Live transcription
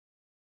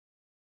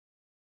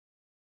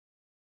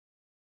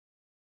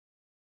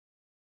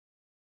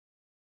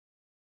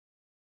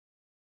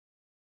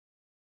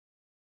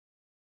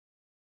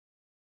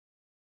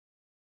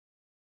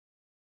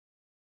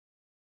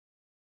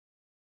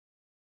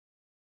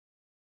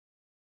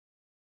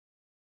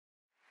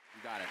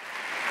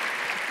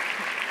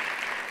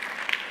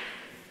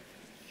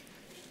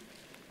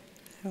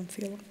I don't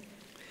see a lot.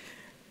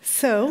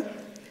 So,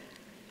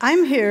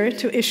 I'm here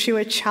to issue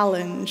a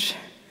challenge,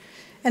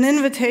 an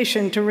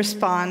invitation to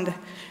respond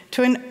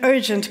to an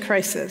urgent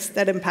crisis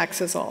that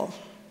impacts us all.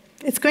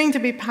 It's going to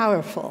be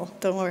powerful,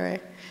 don't worry.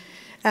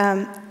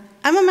 I'm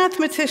a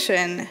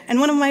mathematician,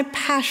 and one of my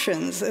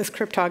passions is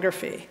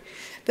cryptography,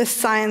 the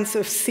science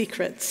of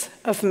secrets,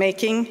 of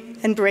making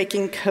and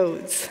breaking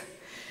codes.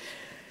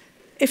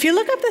 If you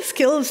look up the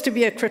skills to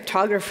be a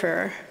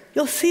cryptographer,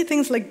 you'll see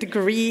things like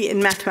degree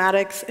in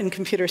mathematics and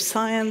computer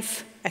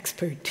science,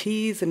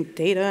 expertise in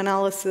data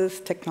analysis,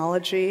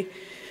 technology.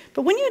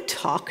 But when you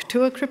talk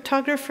to a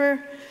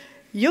cryptographer,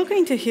 you're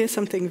going to hear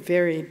something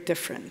very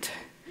different.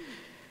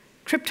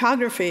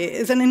 Cryptography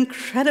is an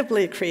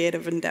incredibly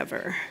creative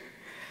endeavor.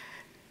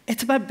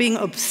 It's about being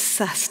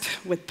obsessed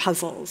with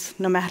puzzles,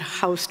 no matter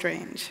how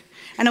strange,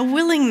 and a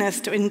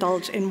willingness to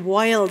indulge in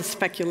wild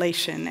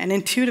speculation and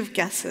intuitive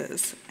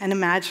guesses and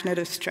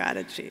imaginative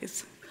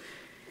strategies.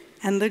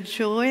 And the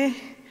joy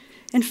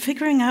in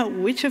figuring out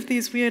which of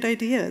these weird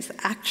ideas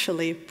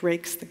actually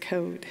breaks the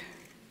code.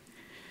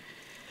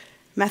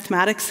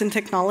 Mathematics and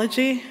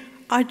technology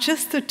are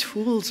just the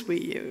tools we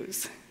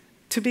use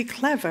to be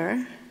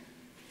clever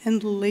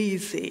and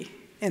lazy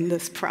in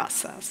this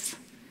process.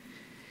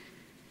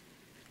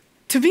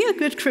 To be a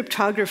good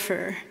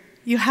cryptographer,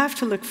 you have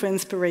to look for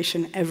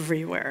inspiration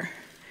everywhere.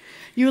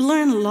 You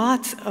learn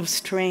lots of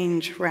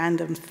strange,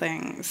 random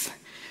things.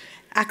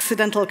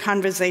 Accidental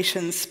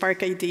conversations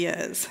spark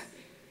ideas.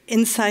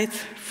 Insights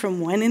from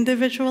one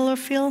individual or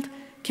field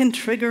can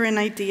trigger an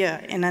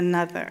idea in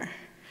another.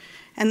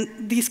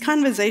 And these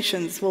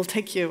conversations will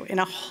take you in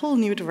a whole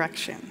new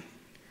direction.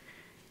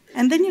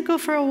 And then you go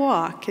for a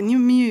walk, and you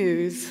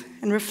muse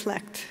and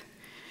reflect.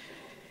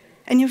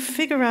 And you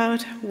figure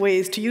out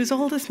ways to use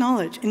all this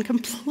knowledge in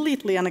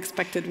completely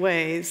unexpected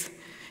ways.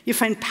 You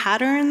find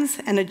patterns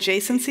and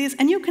adjacencies,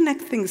 and you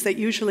connect things that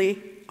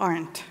usually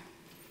aren't.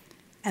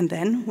 And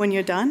then, when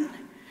you're done,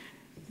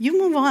 you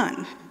move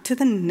on to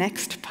the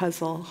next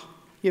puzzle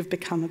you've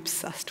become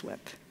obsessed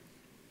with,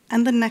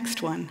 and the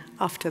next one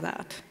after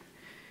that.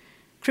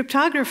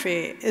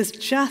 Cryptography is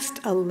just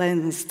a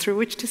lens through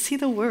which to see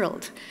the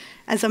world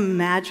as a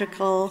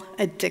magical,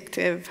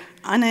 addictive,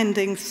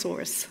 unending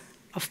source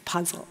of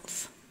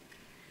puzzles.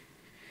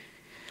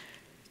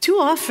 Too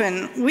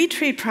often, we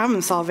treat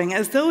problem solving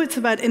as though it's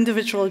about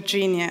individual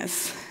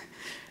genius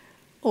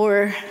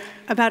or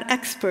about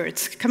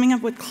experts coming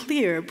up with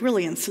clear,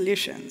 brilliant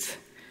solutions.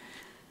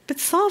 But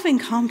solving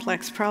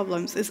complex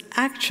problems is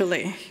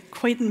actually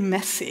quite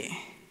messy.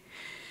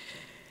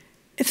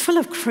 It's full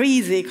of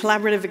crazy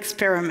collaborative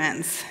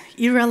experiments,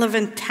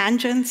 irrelevant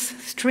tangents,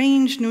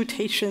 strange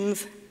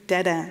notations,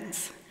 dead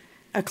ends.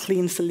 A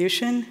clean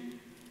solution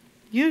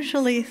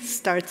usually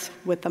starts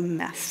with a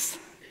mess.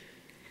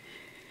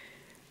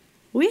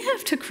 We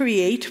have to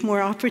create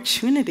more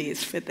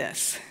opportunities for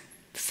this,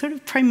 sort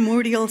of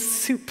primordial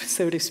soup,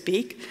 so to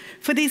speak,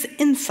 for these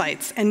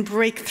insights and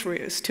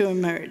breakthroughs to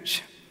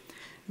emerge.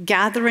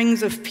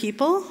 Gatherings of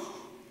people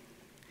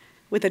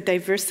with a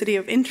diversity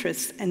of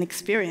interests and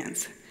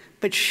experience,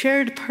 but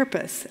shared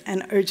purpose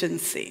and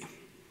urgency.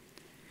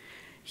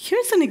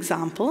 Here's an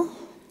example,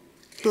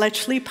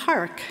 Bletchley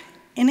Park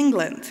in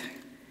England.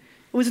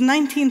 It was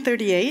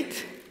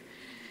 1938,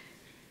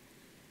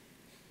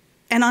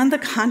 and on the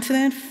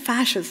continent,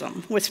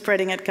 fascism was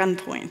spreading at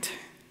gunpoint.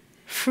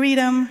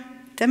 Freedom,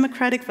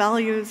 democratic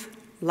values,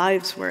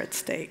 lives were at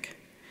stake.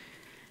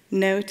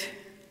 Note,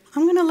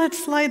 I'm going to let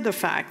slide the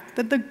fact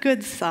that the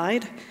good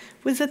side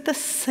was at the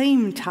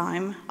same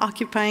time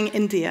occupying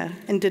India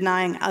and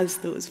denying us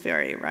those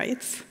very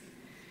rights.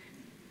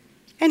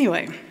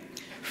 Anyway,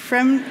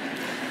 from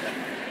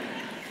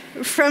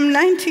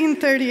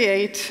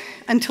 1938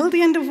 until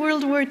the end of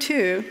World War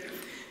II,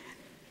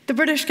 the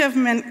British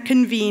government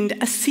convened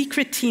a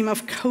secret team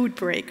of code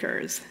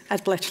breakers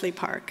at Bletchley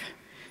Park.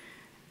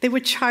 They were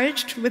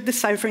charged with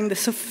deciphering the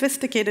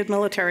sophisticated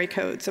military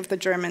codes of the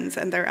Germans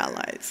and their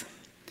allies.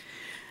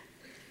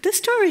 This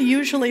story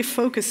usually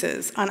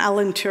focuses on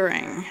Alan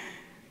Turing,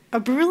 a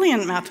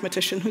brilliant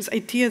mathematician whose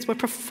ideas were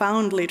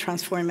profoundly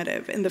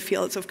transformative in the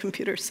fields of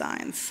computer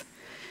science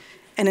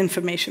and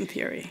information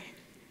theory.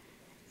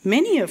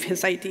 Many of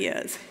his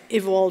ideas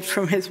evolved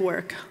from his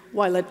work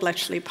while at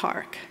Bletchley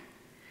Park.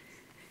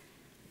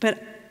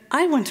 But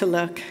I want to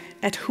look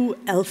at who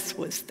else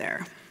was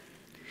there.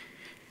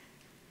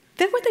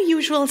 There were the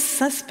usual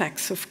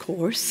suspects, of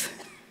course,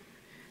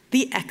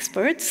 the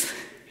experts,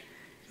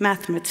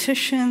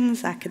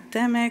 mathematicians,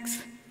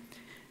 academics,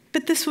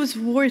 but this was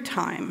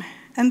wartime,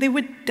 and they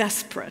were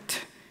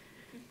desperate.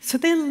 So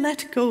they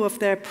let go of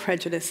their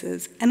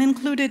prejudices and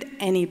included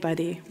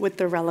anybody with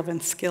the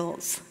relevant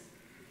skills.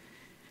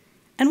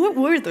 And what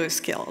were those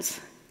skills?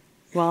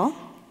 Well,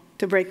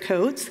 to break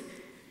codes,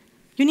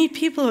 you need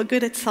people who are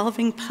good at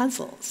solving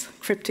puzzles,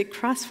 cryptic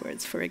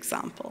crosswords, for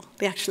example.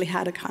 They actually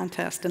had a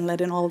contest and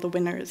let in all the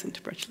winners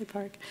into Bletchley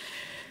Park.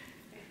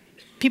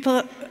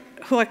 People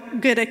who are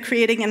good at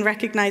creating and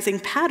recognizing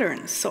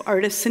patterns, so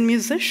artists and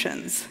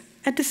musicians,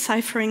 at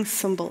deciphering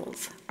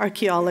symbols,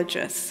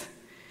 archaeologists.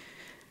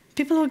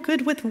 People who are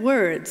good with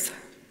words,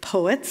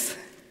 poets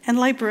and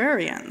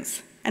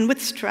librarians, and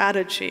with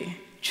strategy,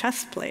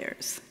 chess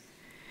players.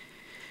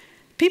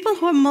 People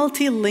who are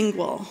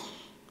multilingual,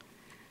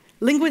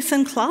 linguists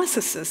and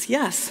classicists,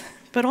 yes,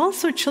 but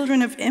also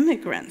children of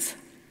immigrants,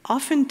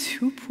 often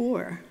too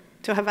poor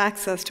to have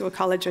access to a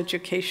college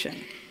education.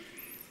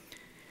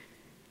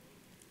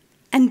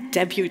 And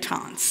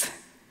debutantes.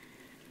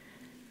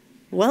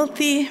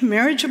 Wealthy,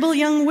 marriageable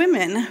young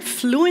women,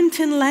 fluent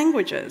in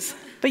languages,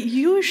 but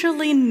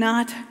usually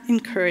not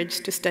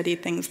encouraged to study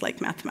things like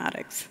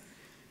mathematics.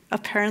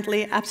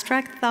 Apparently,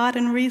 abstract thought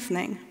and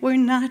reasoning were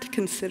not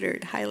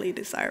considered highly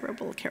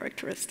desirable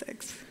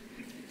characteristics.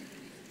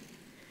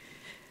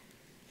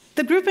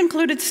 The group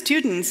included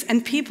students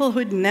and people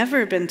who'd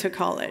never been to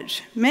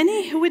college,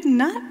 many who would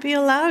not be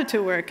allowed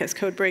to work as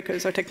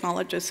codebreakers or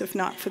technologists if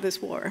not for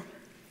this war.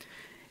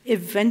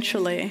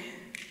 Eventually,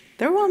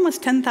 there were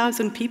almost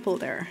 10,000 people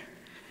there,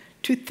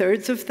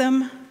 2/3 of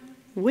them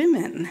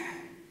women.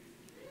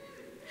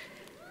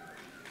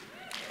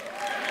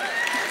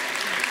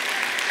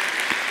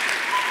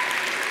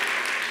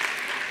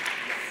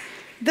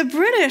 The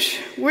British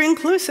were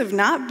inclusive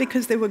not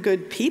because they were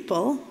good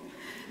people.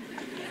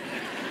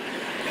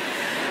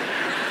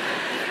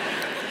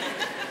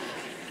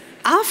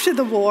 After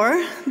the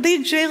war,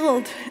 they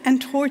jailed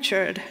and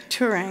tortured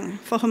Turing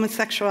for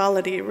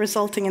homosexuality,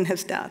 resulting in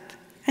his death.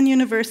 And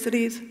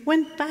universities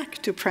went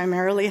back to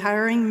primarily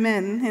hiring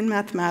men in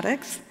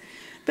mathematics,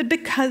 but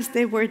because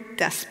they were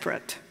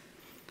desperate.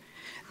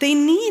 They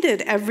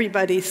needed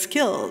everybody's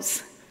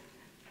skills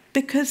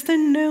because the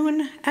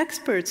known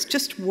experts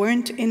just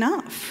weren't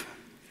enough.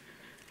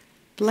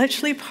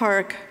 Bletchley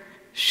Park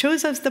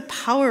shows us the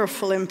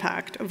powerful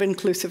impact of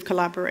inclusive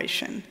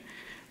collaboration,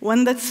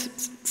 one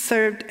that's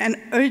served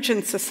an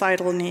urgent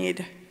societal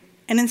need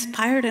and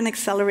inspired and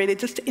accelerated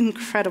just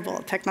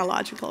incredible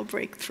technological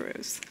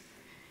breakthroughs.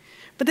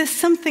 But there's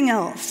something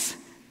else,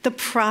 the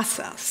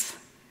process.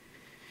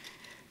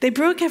 They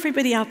broke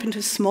everybody up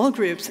into small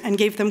groups and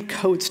gave them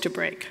codes to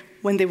break.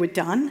 When they were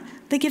done,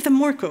 they gave them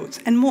more codes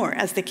and more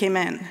as they came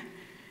in.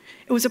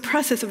 It was a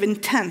process of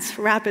intense,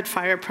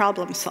 rapid-fire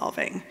problem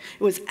solving.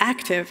 It was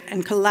active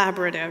and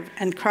collaborative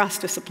and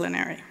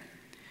cross-disciplinary.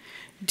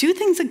 Do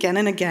things again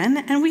and again,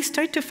 and we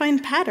start to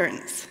find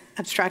patterns,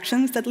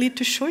 abstractions that lead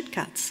to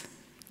shortcuts,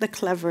 the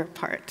clever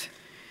part.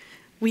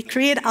 We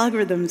create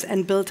algorithms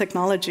and build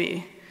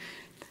technology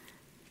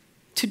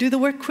to do the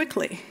work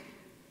quickly,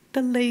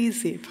 the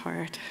lazy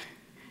part.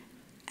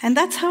 And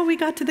that's how we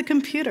got to the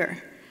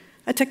computer,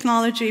 a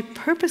technology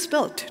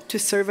purpose-built to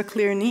serve a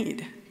clear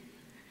need.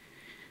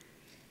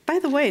 By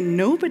the way,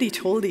 nobody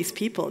told these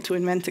people to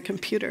invent a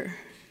computer,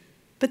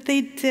 but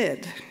they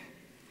did,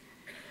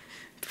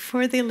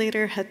 before they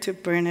later had to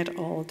burn it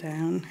all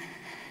down.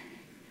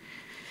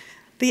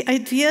 The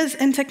ideas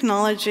and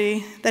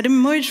technology that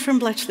emerged from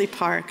Bletchley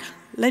Park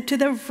led to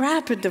the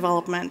rapid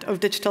development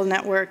of digital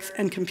networks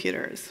and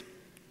computers.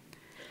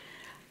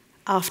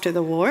 After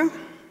the war,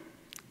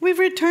 we've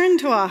returned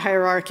to our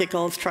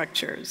hierarchical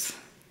structures.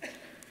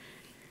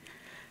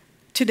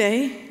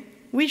 Today,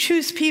 we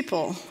choose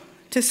people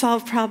to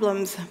solve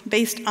problems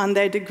based on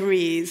their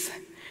degrees,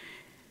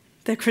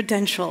 their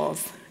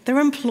credentials, their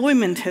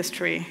employment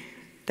history,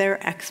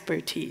 their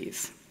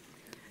expertise.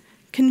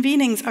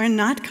 Convenings are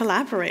not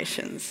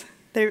collaborations,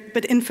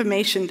 but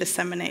information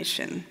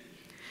dissemination.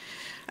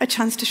 A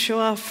chance to show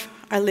off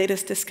our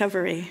latest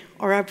discovery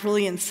or our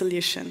brilliant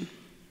solution.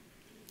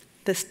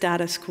 The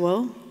status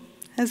quo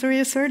has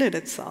reasserted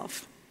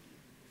itself.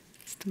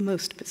 It's the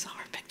most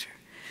bizarre picture.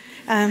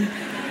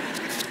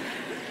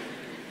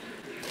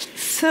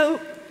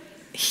 So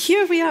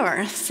here we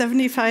are,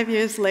 75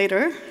 years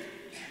later,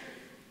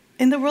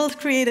 in the world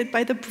created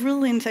by the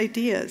brilliant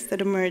ideas that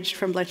emerged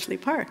from Bletchley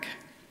Park,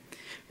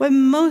 where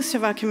most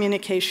of our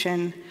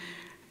communication,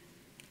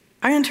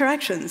 our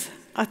interactions,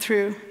 are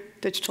through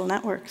digital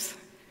networks.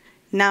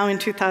 Now in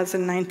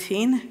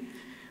 2019,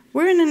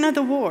 we're in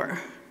another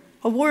war,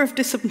 a war of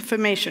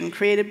disinformation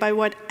created by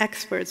what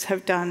experts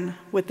have done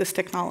with this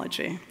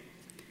technology.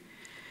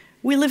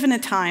 We live in a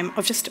time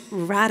of just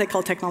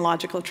radical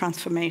technological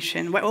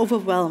transformation. We're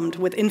overwhelmed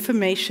with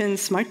information,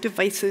 smart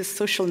devices,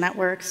 social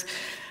networks,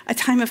 a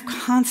time of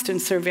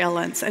constant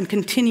surveillance and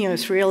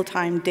continuous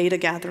real-time data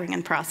gathering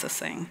and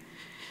processing.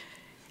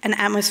 An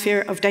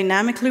atmosphere of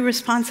dynamically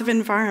responsive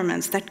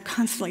environments that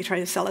constantly try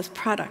to sell us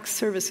products,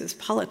 services,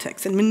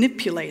 politics, and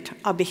manipulate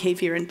our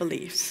behavior and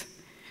beliefs.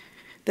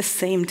 The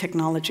same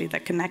technology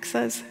that connects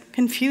us,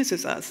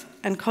 confuses us,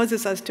 and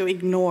causes us to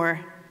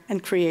ignore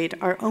and create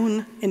our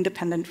own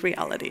independent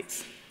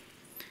realities.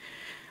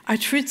 Our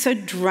truths are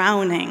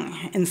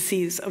drowning in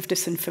seas of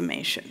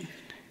disinformation.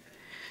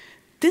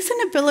 This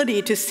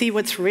inability to see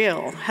what's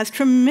real has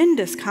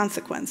tremendous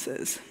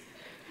consequences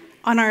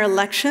on our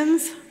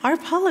elections, our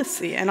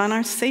policy, and on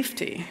our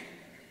safety.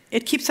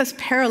 It keeps us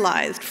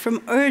paralyzed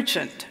from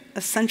urgent,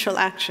 essential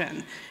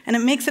action, and it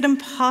makes it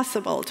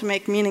impossible to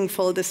make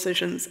meaningful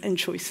decisions and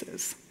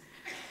choices.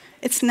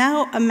 It's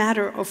now a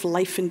matter of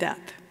life and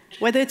death,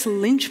 whether it's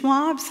lynch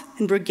mobs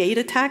and brigade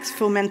attacks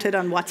fomented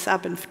on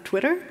WhatsApp and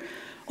Twitter,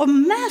 or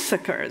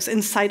massacres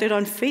incited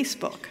on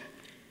Facebook.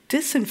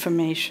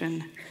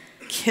 Disinformation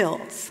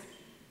kills.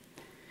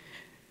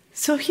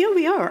 So here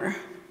we are.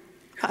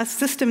 Our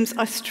systems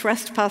are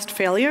stressed past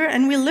failure,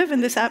 and we live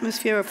in this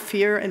atmosphere of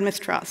fear and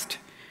mistrust.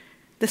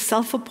 The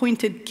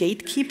self-appointed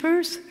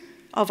gatekeepers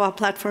of our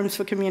platforms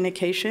for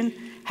communication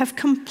have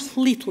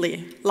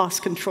completely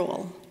lost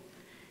control.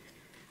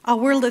 Our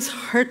world is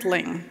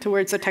hurtling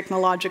towards a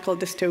technological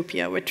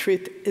dystopia where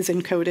truth is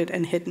encoded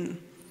and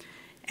hidden.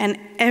 And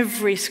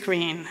every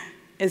screen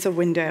is a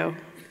window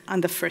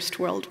on the First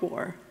World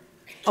War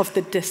of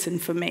the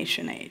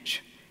disinformation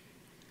age.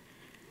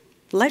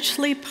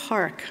 Bletchley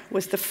Park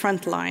was the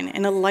front line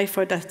in a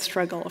life-or-death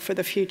struggle for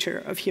the future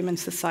of human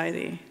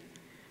society.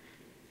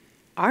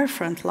 Our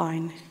front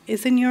line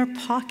is in your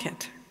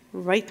pocket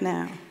right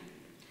now.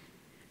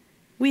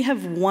 We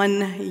have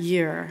 1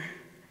 year.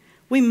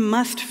 We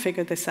must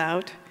figure this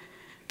out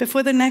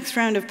before the next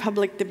round of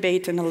public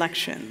debate and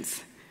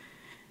elections,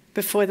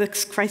 before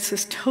this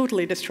crisis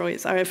totally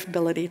destroys our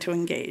ability to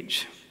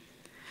engage.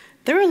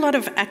 There are a lot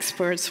of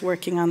experts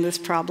working on this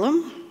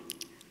problem.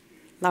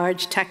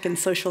 Large tech and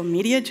social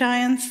media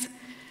giants,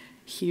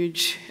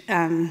 huge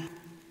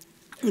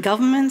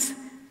governments.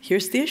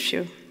 Here's the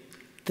issue.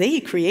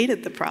 They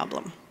created the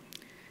problem.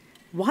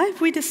 Why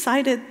have we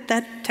decided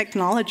that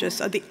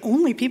technologists are the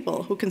only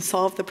people who can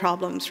solve the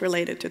problems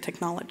related to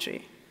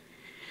technology?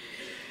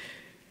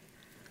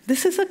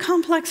 This is a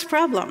complex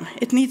problem.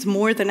 It needs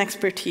more than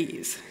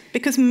expertise,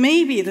 because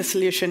maybe the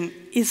solution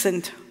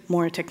isn't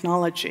more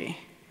technology.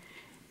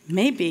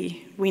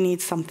 Maybe we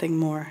need something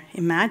more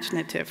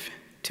imaginative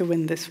to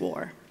win this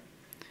war.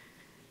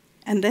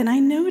 And then I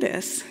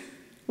notice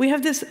we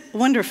have this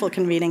wonderful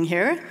convening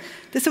here,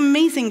 this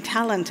amazing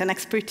talent and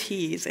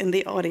expertise in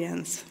the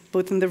audience,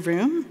 both in the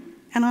room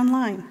and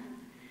online.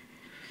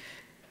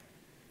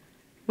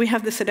 We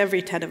have this at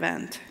every TED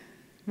event.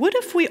 What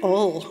if we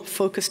all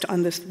focused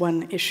on this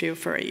one issue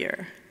for a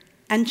year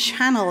and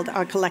channeled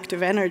our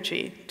collective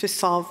energy to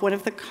solve one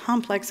of the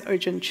complex,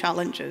 urgent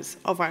challenges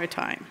of our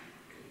time?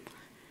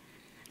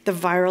 The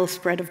viral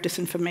spread of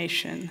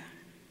disinformation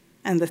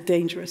and the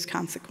dangerous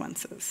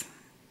consequences.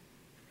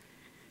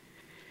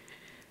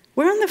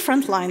 We're on the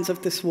front lines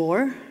of this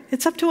war.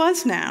 It's up to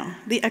us now.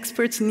 The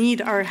experts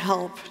need our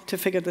help to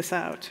figure this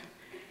out.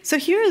 So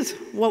here's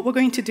what we're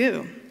going to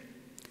do.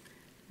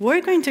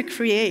 We're going to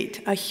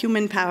create a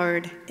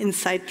human-powered,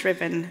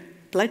 insight-driven,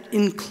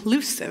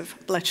 inclusive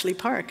Bletchley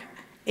Park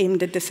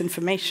aimed at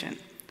disinformation.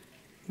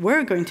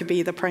 We're going to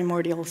be the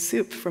primordial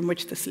soup from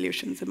which the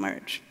solutions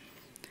emerge.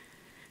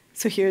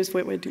 So here's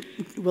what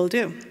we'll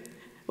do.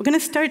 We're going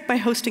to start by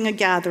hosting a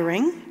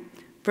gathering,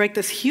 break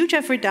this huge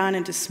effort down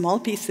into small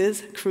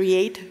pieces,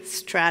 create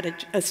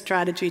a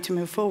strategy to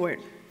move forward.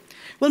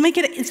 We'll make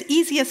it as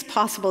easy as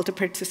possible to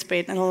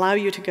participate and allow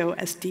you to go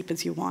as deep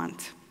as you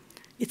want.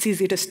 It's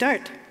easy to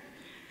start.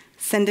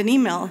 Send an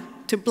email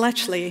to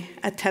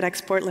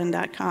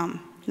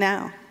bletchley@TEDxPortland.com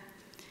now,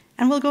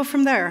 and we'll go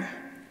from there.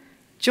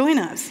 Join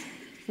us.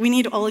 We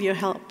need all your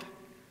help.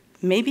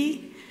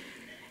 Maybe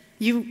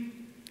you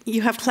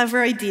have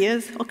clever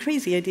ideas or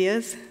crazy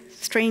ideas,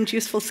 strange,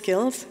 useful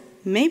skills.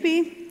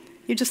 Maybe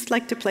you just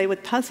like to play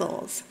with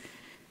puzzles.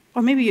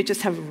 Or maybe you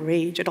just have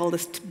rage at all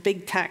this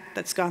big tech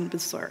that's gone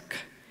berserk.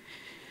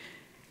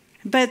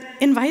 But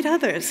invite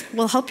others.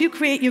 We'll help you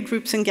create your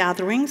groups and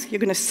gatherings. You're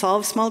going to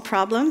solve small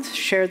problems,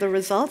 share the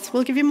results.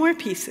 We'll give you more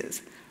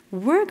pieces.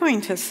 We're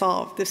going to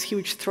solve this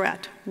huge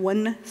threat,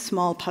 one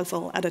small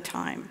puzzle at a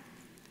time.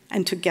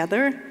 And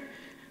together,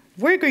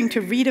 we're going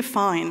to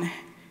redefine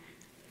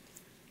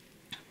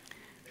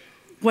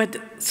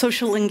what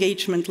social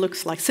engagement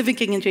looks like,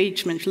 civic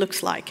engagement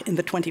looks like in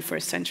the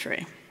 21st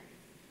century.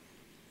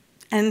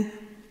 And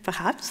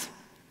perhaps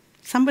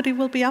somebody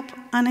will be up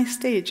on a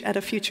stage at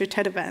a future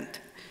TED event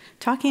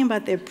talking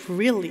about their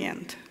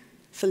brilliant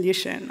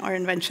solution or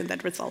invention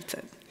that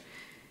resulted.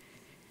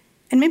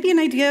 And maybe an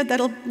idea that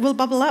will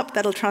bubble up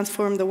that'll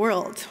transform the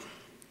world.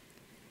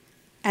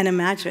 And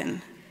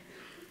imagine,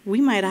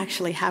 we might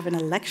actually have an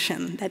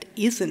election that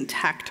isn't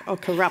hacked or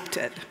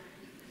corrupted.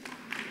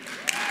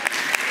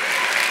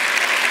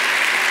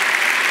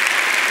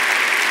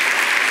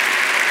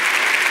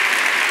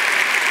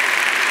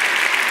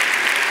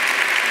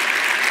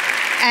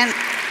 And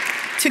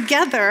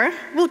together,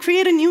 we'll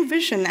create a new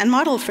vision and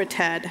model for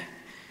TED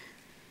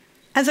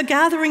as a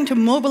gathering to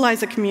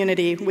mobilize a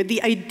community with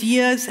the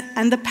ideas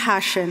and the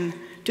passion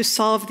to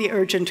solve the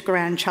urgent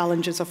grand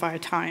challenges of our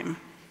time.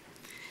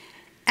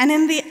 And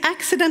in the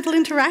accidental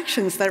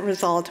interactions that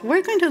result,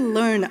 we're going to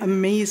learn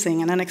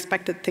amazing and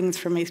unexpected things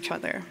from each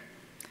other.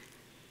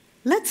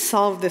 Let's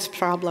solve this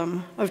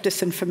problem of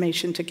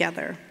disinformation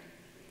together.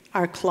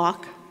 Our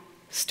clock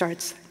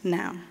starts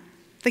now.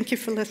 Thank you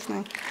for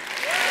listening.